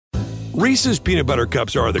Reese's peanut butter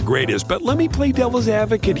cups are the greatest, but let me play devil's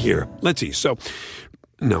advocate here. Let's see. So,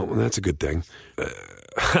 no, that's a good thing.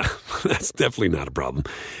 That's definitely not a problem.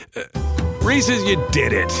 Reese's, you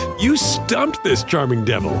did it. You stumped this charming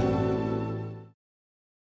devil.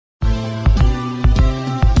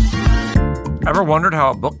 Ever wondered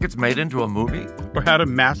how a book gets made into a movie? Or how to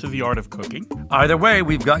master the art of cooking? Either way,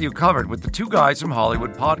 we've got you covered with the Two Guys from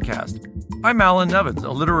Hollywood podcast. I'm Alan Nevins, a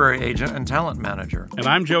literary agent and talent manager. And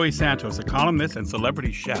I'm Joey Santos, a columnist and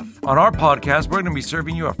celebrity chef. On our podcast, we're going to be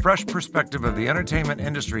serving you a fresh perspective of the entertainment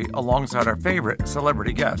industry alongside our favorite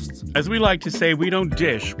celebrity guests. As we like to say, we don't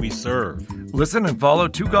dish, we serve. Listen and follow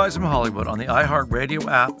Two Guys from Hollywood on the iHeartRadio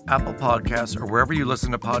app, Apple Podcasts, or wherever you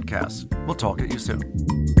listen to podcasts. We'll talk at you soon.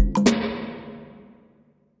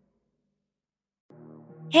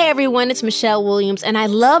 Hey everyone, it's Michelle Williams, and I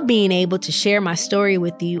love being able to share my story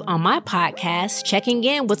with you on my podcast, Checking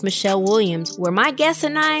In with Michelle Williams, where my guests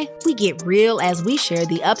and we get real as we share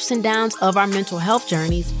the ups and downs of our mental health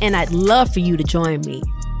journeys, and I'd love for you to join me.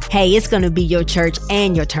 Hey, it's going to be your church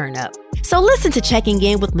and your turn up. So listen to Checking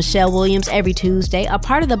In with Michelle Williams every Tuesday, a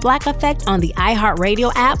part of the Black Effect on the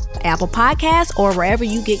iHeartRadio app, Apple Podcasts, or wherever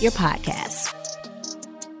you get your podcasts.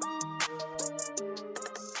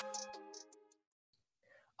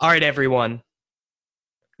 All right, everyone.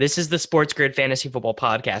 This is the Sports Grid Fantasy Football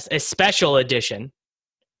Podcast, a special edition,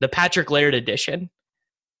 the Patrick Laird edition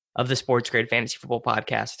of the Sports Grid Fantasy Football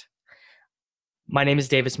Podcast. My name is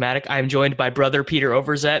Davis Maddock. I am joined by brother Peter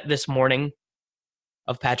Overzet this morning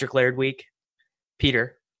of Patrick Laird Week.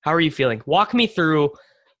 Peter, how are you feeling? Walk me through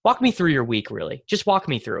your week, really. Just walk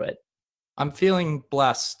me through it. I'm feeling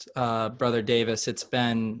blessed, Brother Davis. It's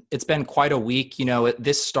been quite a week. You know,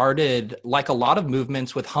 this started like a lot of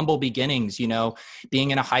movements with humble beginnings, you know,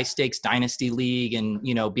 being in a high stakes dynasty league and,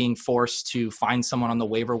 you know, being forced to find someone on the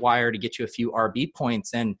waiver wire to get you a few RB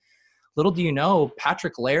points. And little do you know,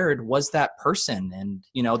 Patrick Laird was that person. And,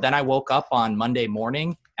 you know, then I woke up on Monday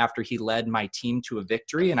morning after he led my team to a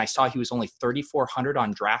victory and I saw he was only 3,400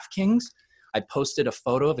 on DraftKings. I posted a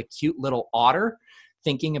photo of a cute little otter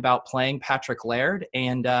thinking about playing Patrick Laird.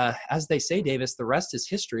 And as they say, Davis, the rest is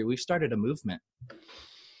history. We've started a movement.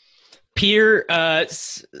 Peter,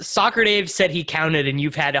 Soccer Dave said he counted and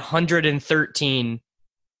you've had 113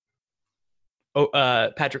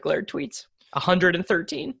 Patrick Laird tweets.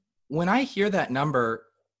 113. When I hear that number,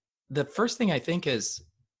 the first thing I think is,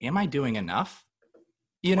 am I doing enough?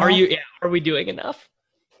 You know, are we doing enough?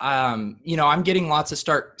 You know, I'm getting lots of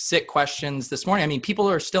start-sit questions this morning. I mean, people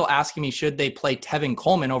are still asking me, should they play Tevin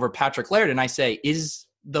Coleman over Patrick Laird? And I say, is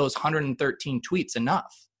those 113 tweets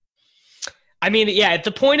enough? I mean, yeah, at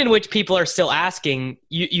the point in which people are still asking,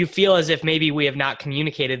 you feel as if maybe we have not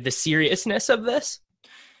communicated the seriousness of this.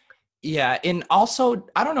 Yeah, and also,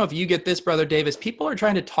 I don't know if you get this, Brother Davis. People are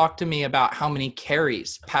trying to talk to me about how many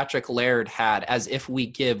carries Patrick Laird had as if we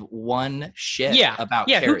give one shit about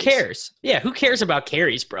carries. Who cares? Yeah, who cares about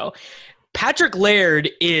carries, bro? Patrick Laird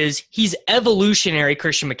he's evolutionary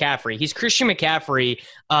Christian McCaffrey. He's Christian McCaffrey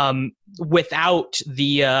without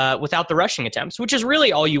the rushing attempts, which is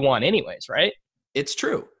really all you want anyways, right? It's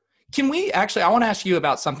true. Can we actually, I want to ask you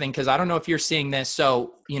about something because I don't know if you're seeing this.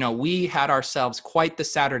 So, you know, we had ourselves quite the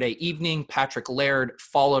Saturday evening. Patrick Laird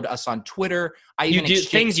followed us on Twitter. You do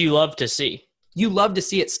things you love to see. You love to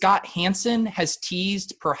see it. Scott Hansen has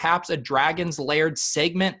teased perhaps a Dragons Laird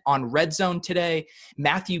segment on Red Zone today.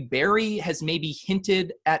 Matthew Berry has maybe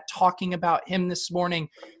hinted at talking about him this morning.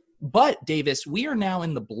 But, Davis, we are now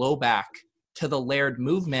in the blowback to the Laird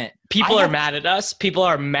movement. People are mad at us. People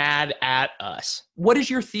are mad at us. What is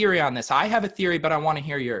your theory on this? I have a theory, but I want to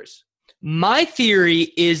hear yours. My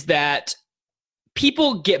theory is that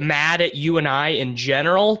people get mad at you and I in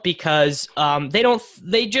general because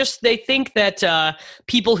they think that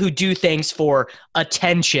people who do things for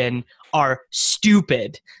attention are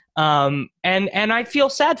stupid. And I feel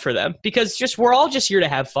sad for them because we're all just here to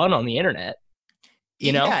have fun on the internet.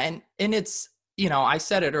 You know? Yeah, and it's, you know, I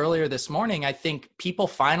said it earlier this morning. I think people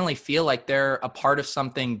finally feel like they're a part of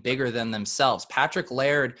something bigger than themselves. Patrick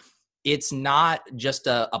Laird, it's not just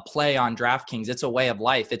a play on DraftKings. It's a way of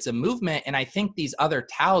life. It's a movement. And I think these other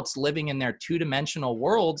touts living in their two-dimensional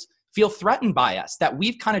worlds feel threatened by us, that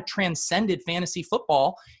we've kind of transcended fantasy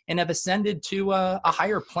football and have ascended to a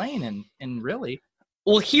higher plane. And really.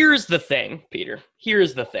 Well, here's the thing, Peter.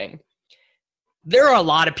 Here's the thing. There are a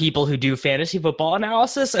lot of people who do fantasy football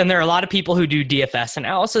analysis, and there are a lot of people who do DFS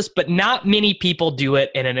analysis, but not many people do it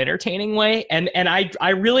in an entertaining way. And I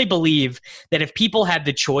really believe that if people had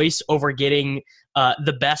the choice over getting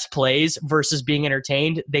the best plays versus being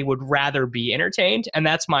entertained, they would rather be entertained. And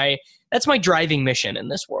that's my driving mission in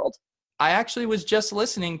this world. I actually was just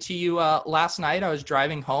listening to you last night. I was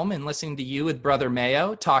driving home and listening to you with Brother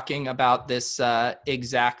Mayo talking about this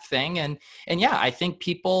exact thing. And yeah, I think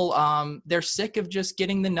people, they're sick of just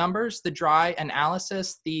getting the numbers, the dry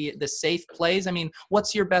analysis, the safe plays. I mean,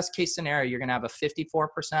 what's your best case scenario? You're going to have a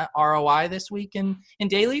 54% ROI this week in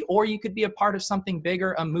daily, or you could be a part of something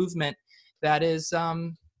bigger, a movement that is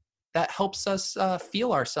that helps us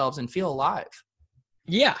feel ourselves and feel alive.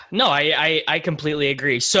 Yeah, no, I completely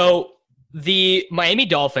agree. So the Miami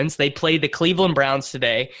Dolphins, they played the Cleveland Browns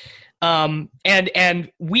today. And do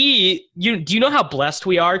you know how blessed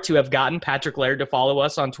we are to have gotten Patrick Laird to follow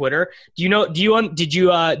us on Twitter? Did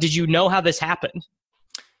you know how this happened?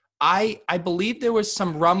 I believe there was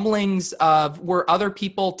some rumblings of, were other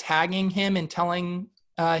people tagging him and telling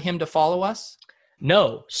him to follow us?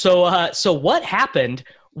 No. So what happened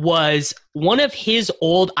was one of his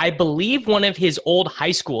old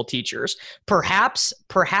high school teachers, perhaps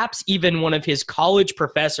even one of his college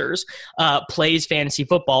professors, plays fantasy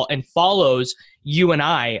football and follows you and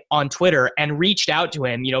I on Twitter, and reached out to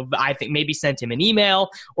him. I think maybe sent him an email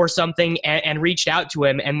or something, and reached out to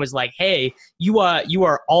him and was like, "Hey, you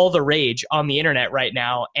are all the rage on the internet right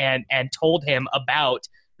now," and told him about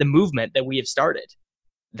the movement that we have started.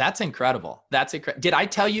 That's incredible. Did I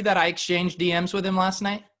tell you that I exchanged DMs with him last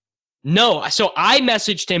night? No. So I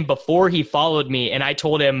messaged him before he followed me, and I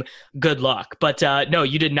told him good luck. But no,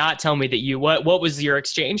 you did not tell me that what was your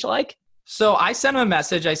exchange like? So I sent him a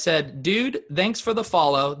message. I said, dude, thanks for the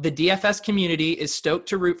follow. The DFS community is stoked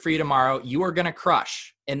to root for you tomorrow. You are going to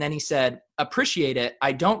crush. And then he said, appreciate it.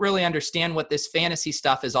 I don't really understand what this fantasy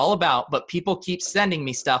stuff is all about, but people keep sending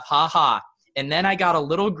me stuff. Ha ha. And then I got a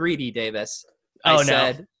little greedy, Davis. I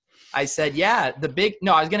said, yeah, I was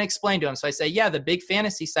going to explain to him. So I said, yeah, the big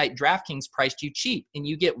fantasy site DraftKings priced you cheap, and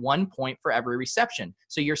you get 1 point for every reception.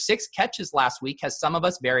 So your 6 catches last week has some of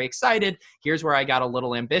us very excited. Here's where I got a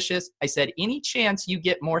little ambitious. I said, any chance you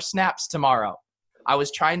get more snaps tomorrow? I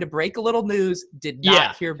was trying to break a little news, did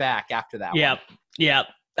not hear back after that. Yeah.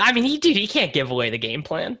 I mean, he can't give away the game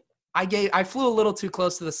plan. I flew a little too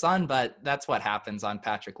close to the sun, but that's what happens on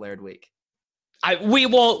Patrick Laird week.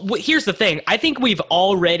 Here's the thing. I think we've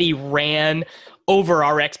already ran over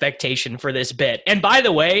our expectation for this bit. And by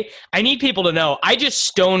the way, I need people to know, I just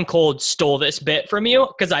stone cold stole this bit from you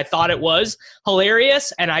because I thought it was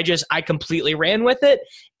hilarious, and I completely ran with it.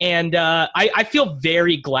 And I feel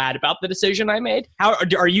very glad about the decision I made. How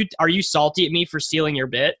are you salty at me for stealing your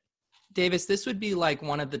bit? Davis, this would be like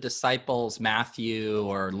one of the disciples, Matthew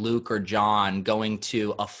or Luke or John, going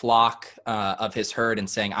to a flock of his herd and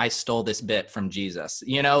saying, I stole this bit from Jesus.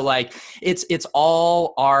 It's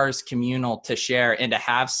all ours, communal, to share, and to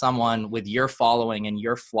have someone with your following and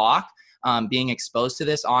your flock being exposed to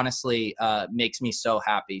this, honestly, makes me so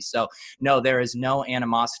happy. So no, there is no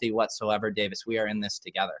animosity whatsoever, Davis. We are in this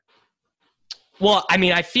together. Well, I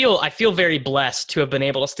mean, I feel very blessed to have been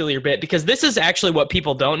able to steal your bit, because this is actually what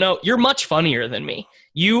people don't know. You're much funnier than me.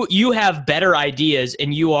 You have better ideas,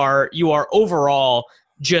 and you are overall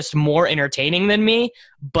just more entertaining than me.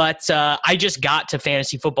 But I just got to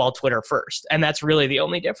fantasy football Twitter first, and that's really the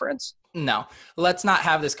only difference. No, let's not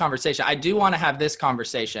have this conversation. I do want to have this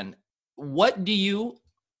conversation. What do you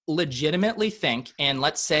legitimately think? And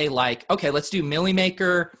let's say, okay, let's do Millie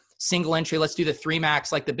Maker, single entry. Let's do the 3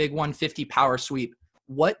 max, like the big 150 power sweep.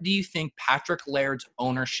 What do you think Patrick Laird's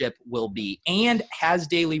ownership will be? And has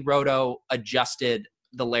Daily Roto adjusted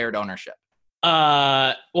the Laird ownership?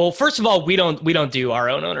 Well, first of all, we don't do our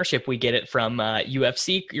own ownership. We get it from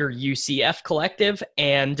UFC or UCF Collective,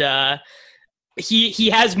 and he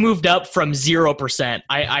has moved up from 0%.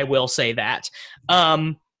 I will say that.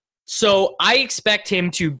 So I expect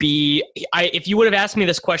him to be, if you would have asked me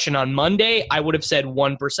this question on Monday, I would have said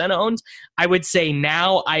 1% owned. I would say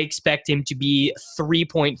now I expect him to be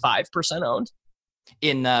 3.5% owned.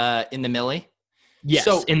 In the Millie? Yes,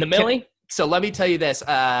 in the Millie. So let me tell you this,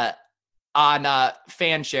 on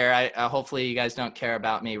FanShare, hopefully you guys don't care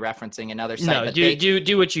about me referencing another site. No,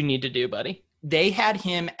 do what you need to do, buddy. They had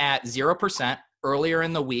him at 0% earlier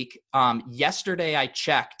in the week. Yesterday I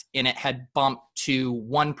checked and it had bumped to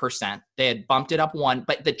 1%. They had bumped it up 1,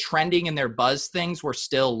 but the trending and their buzz things were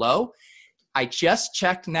still low. I just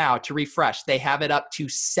checked now to refresh. They have it up to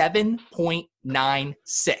 7.96.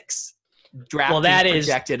 DraftKings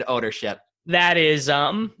projected ownership. That is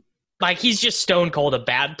he's just stone cold a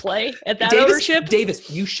bad play at that ownership. Davis,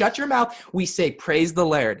 you shut your mouth. We say praise the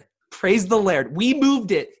Laird. Praise the Laird. We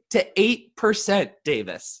moved it to 8%,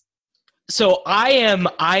 Davis. So I am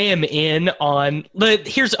in on.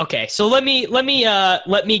 So let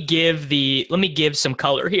me give some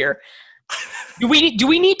color here. Do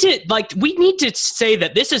we need to say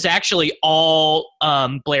that this is actually all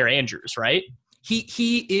Blair Andrews, right?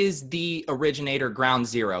 He is the originator, ground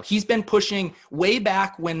zero. He's been pushing way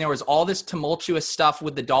back when there was all this tumultuous stuff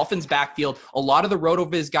with the Dolphins backfield. A lot of the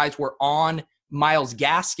RotoViz guys were on Myles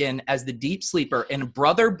Gaskin as the deep sleeper, and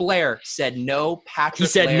Brother Blair said no.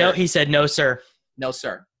 Patrick Laird. No. He said no, sir. No,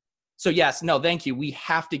 sir. So yes, no, thank you. We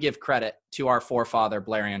have to give credit to our forefather,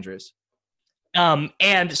 Blair Andrews.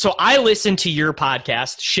 And so I listen to your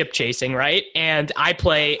podcast, Ship Chasing, right? And I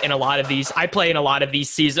play in a lot of these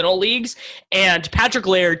seasonal leagues. And Patrick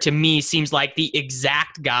Laird to me seems like the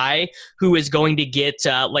exact guy who is going to get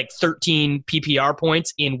like 13 PPR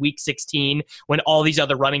points in week 16 when all these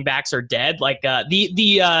other running backs are dead. Like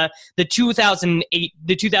the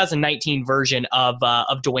 2019 version of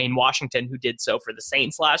Dwayne Washington, who did so for the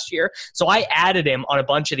Saints last year. So I added him on a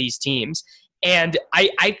bunch of these teams. And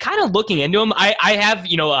I kind of looking into him. I have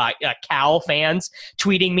Cal fans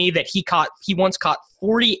tweeting me that he once caught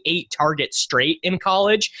 48 targets straight in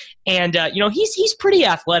college, and he's pretty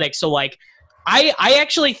athletic. So like I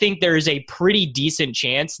actually think there is a pretty decent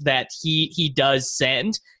chance that he does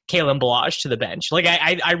send Kalen Balazs to the bench. Like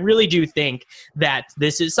I really do think that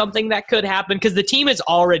this is something that could happen because the team is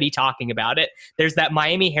already talking about it. There's that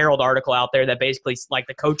Miami Herald article out there that basically like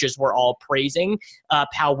the coaches were all praising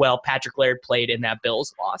how well Patrick Laird played in that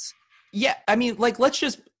Bills loss. Yeah, I mean, like let's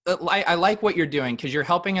just I like what you're doing because you're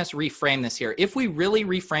helping us reframe this here. If we really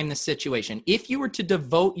reframe the situation, if you were to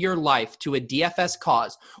devote your life to a DFS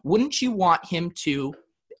cause, wouldn't you want him to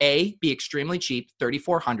A, be extremely cheap,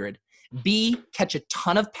 $3,400, B, catch a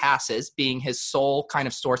ton of passes, being his sole kind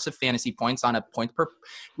of source of fantasy points on a point per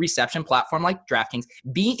reception platform like DraftKings,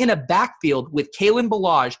 be in a backfield with Kalen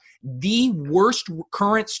Balazs, the worst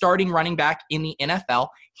current starting running back in the NFL,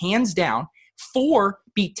 hands down, 4,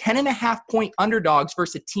 be 10.5-point underdogs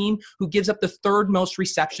versus a team who gives up the third most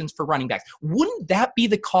receptions for running backs. Wouldn't that be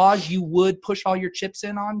the cause you would push all your chips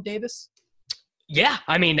in on, Davis? Yeah,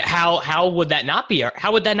 I mean, how would that not be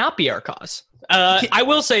our cause? I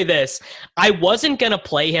will say this. I wasn't going to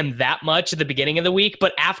play him that much at the beginning of the week,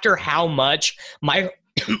 but after how much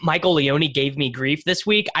Michael Leone gave me grief this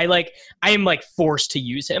week, I am forced to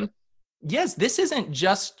use him. Yes, this isn't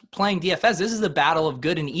just playing DFS. This is the battle of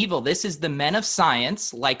good and evil. This is the men of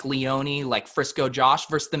science like Leone, like Frisco Josh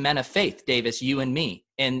versus the men of faith, Davis, you and me.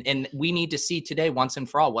 And we need to see today once and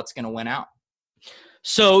for all what's going to win out.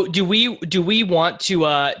 So do we want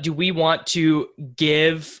to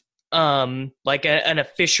give like an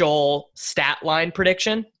official stat line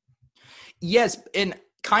prediction? Yes, and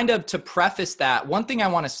kind of to preface that, one thing I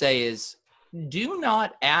want to say is do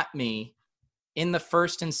not at me in the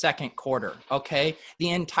first and second quarter, okay?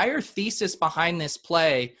 The entire thesis behind this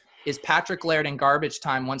play is Patrick Laird in garbage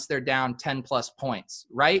time once they're down 10+ points,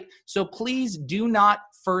 right? So please do not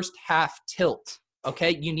first half tilt,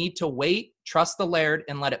 okay? You need to wait, trust the Laird,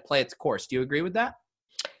 and let it play its course. Do you agree with that?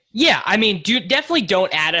 Yeah, I mean, definitely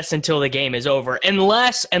don't add us until the game is over,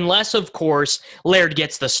 unless of course Laird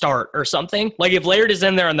gets the start or something. Like if Laird is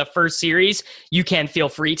in there in the first series, you can feel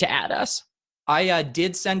free to add us. I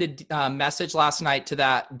did send a message last night to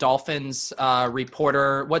that Dolphins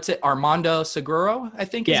reporter. What's it? Armando Seguro, I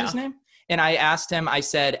think is his name. And I asked him, I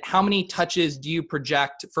said, how many touches do you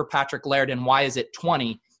project for Patrick Laird and why is it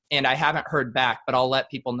 20? And I haven't heard back, but I'll let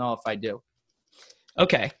people know if I do.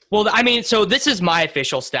 Okay. Well, I mean, so this is my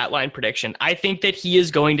official stat line prediction. I think that he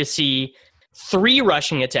is going to see 3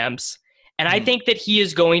 rushing attempts, and I think that he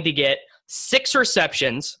is going to get 6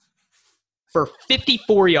 receptions for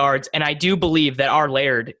 54 yards, and I do believe that our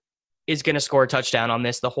Laird is going to score a touchdown on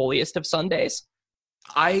this, the holiest of Sundays.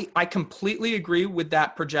 I completely agree with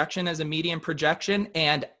that projection as a median projection,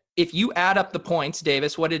 and if you add up the points,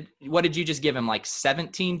 Davis, what did you just give him, like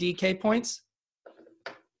 17 DK points?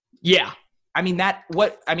 Yeah. I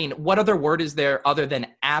mean, what other word is there other than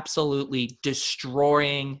absolutely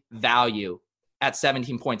destroying value at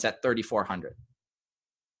 17 points at 3,400?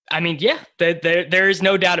 I mean, yeah, there is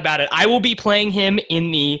no doubt about it. I will be playing him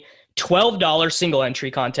in the $12 single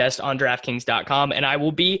entry contest on DraftKings.com, and I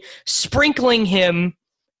will be sprinkling him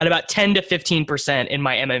at about 10 to 15% in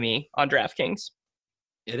my MME on DraftKings.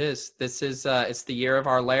 It is. This is it's the year of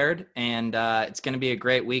our Laird, and it's going to be a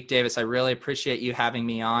great week, Davis. I really appreciate you having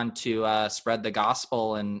me on to spread the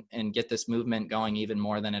gospel and get this movement going even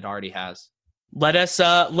more than it already has. Let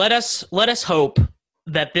us hope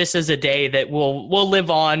that this is a day that will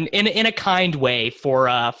live on in a kind way for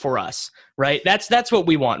us, right? That's what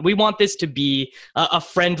we want. We want this to be a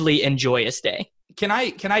friendly and joyous day. Can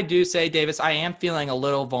I do say, Davis, I am feeling a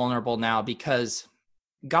little vulnerable now because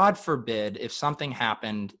God forbid if something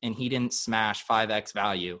happened and he didn't smash 5x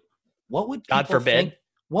value, what would God people forbid. think?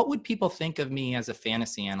 What would people think of me as a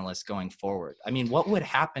fantasy analyst going forward? I mean, what would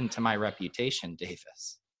happen to my reputation,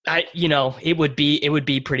 Davis? It would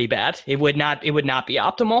be pretty bad. It would not be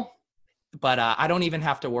optimal. But I don't even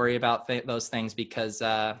have to worry about those things because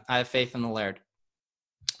I have faith in the Laird.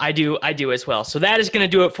 I do as well. So that is going to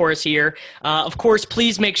do it for us here. Of course,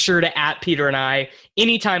 please make sure to @Peter and I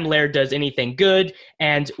anytime Laird does anything good,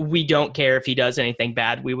 and we don't care if he does anything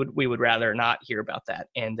bad. We would rather not hear about that.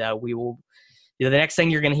 And we will. The next thing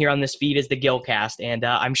you're going to hear on this feed is the Gilcast, and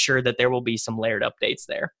I'm sure that there will be some Laird updates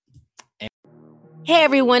there. Hey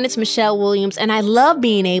everyone, it's Michelle Williams, and I love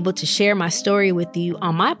being able to share my story with you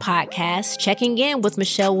on my podcast, Checking In with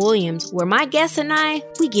Michelle Williams, where my guests and I,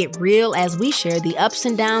 we get real as we share the ups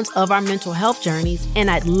and downs of our mental health journeys,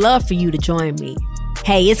 and I'd love for you to join me.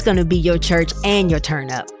 Hey, it's going to be your church and your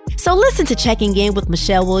turn up. So listen to Checking In with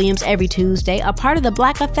Michelle Williams every Tuesday, a part of the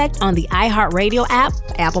Black Effect on the iHeartRadio app,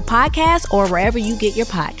 Apple Podcasts, or wherever you get your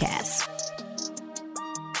podcasts.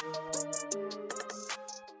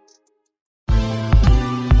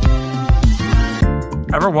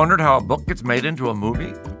 Ever wondered how a book gets made into a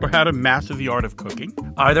movie? Or how to master the art of cooking?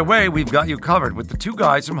 Either way, we've got you covered with the Two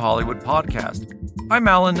Guys from Hollywood podcast. I'm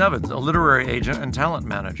Alan Nevins, a literary agent and talent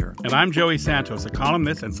manager. And I'm Joey Santos, a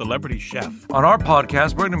columnist and celebrity chef. On our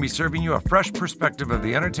podcast, we're going to be serving you a fresh perspective of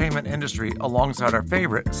the entertainment industry alongside our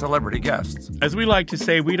favorite celebrity guests. As we like to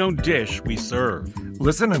say, we don't dish, we serve.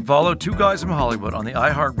 Listen and follow Two Guys from Hollywood on the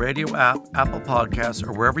iHeartRadio app, Apple Podcasts,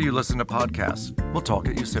 or wherever you listen to podcasts. We'll talk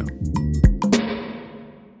at you soon.